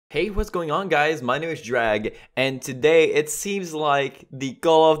Hey, what's going on, guys? My name is Drag, and today it seems like the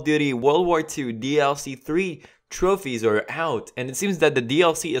Call of Duty World War II DLC 3 trophies are out, and it seems that the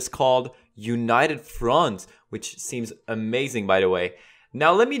DLC is called United Front, which seems amazing, by the way.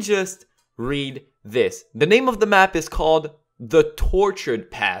 Now, let me just read this. The name of the map is called The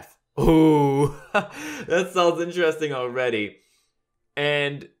Tortured Path. Ooh, that sounds interesting already.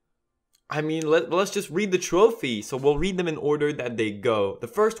 And I mean, let's just read the trophy. So we'll read them in order that they go. The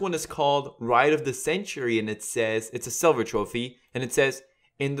first one is called Ride of the Century, and it says, it's a silver trophy, and it says,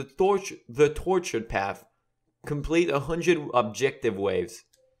 in the Tortured Path, complete 100 objective waves.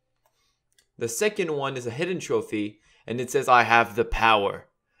 The second one is a hidden trophy, and it says, I have the power.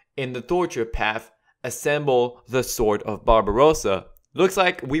 In the Tortured Path, assemble the Sword of Barbarossa. Looks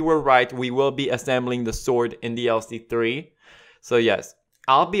like we were right. We will be assembling the sword in DLC 3. So yes.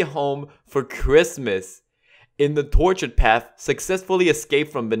 I'll be home for Christmas. In the Tortured Path, successfully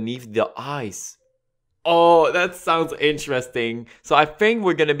escape from beneath the ice. Oh, that sounds interesting. So I think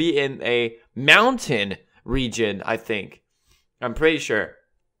we're gonna be in a mountain region, I think. I'm pretty sure.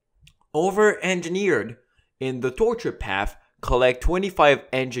 Over-engineered. In the Tortured Path, collect 25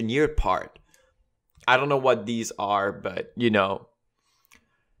 engineered part. I don't know what these are, but you know.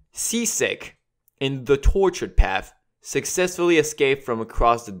 Seasick. In the Tortured Path, successfully escaped from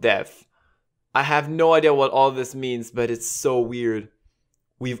across the depth. I have no idea what all this means, but it's so weird.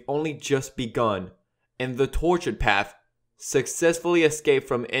 We've only just begun. In the Tortured Path, successfully escaped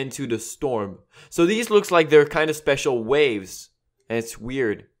from into the storm. So these looks like they're kind of special waves. And it's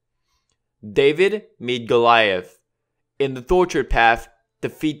weird. David meet Goliath. In the Tortured Path,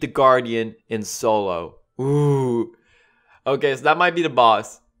 defeat the Guardian in solo. Ooh. Okay, so that might be the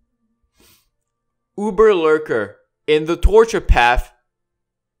boss. Uber Lurker. In the Torture Path.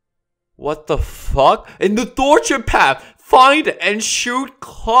 What the fuck? In the Torture Path, find and shoot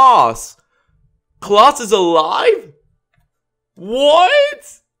Klaus. Klaus is alive?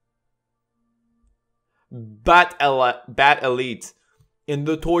 What? Bat Elite. In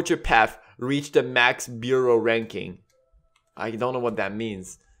the Torture Path, reach the max bureau ranking. I don't know what that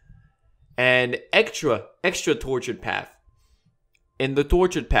means. And extra Tortured Path. In the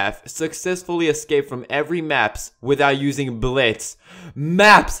Tortured Path, successfully escape from every maps without using Blitz.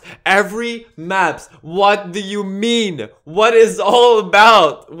 Maps! Every maps! What do you mean? What is all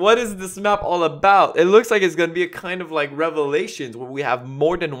about? What is this map all about? It looks like it's gonna be a kind of like Revelations where we have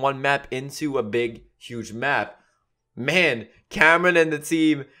more than one map into a big, huge map. Man, Cameron and the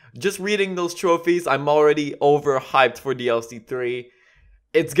team, just reading those trophies, I'm already overhyped for DLC 3.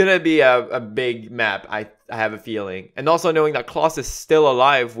 It's gonna be a big map, I have a feeling. And also knowing that Klaus is still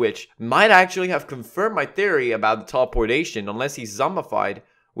alive, which might actually have confirmed my theory about the teleportation, unless he's zombified.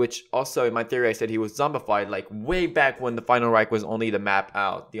 Which also, in my theory, I said he was zombified, like way back when the Final Reich was only the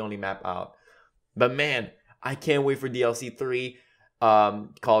only map out. But man, I can't wait for DLC 3,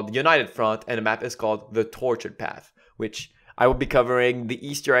 called United Front, and the map is called The Tortured Path, which I will be covering the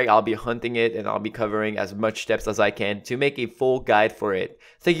Easter egg. I'll be hunting it, and I'll be covering as much steps as I can to make a full guide for it.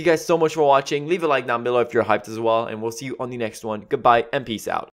 Thank you guys so much for watching. Leave a like down below if you're hyped as well, and we'll see you on the next one. Goodbye and peace out.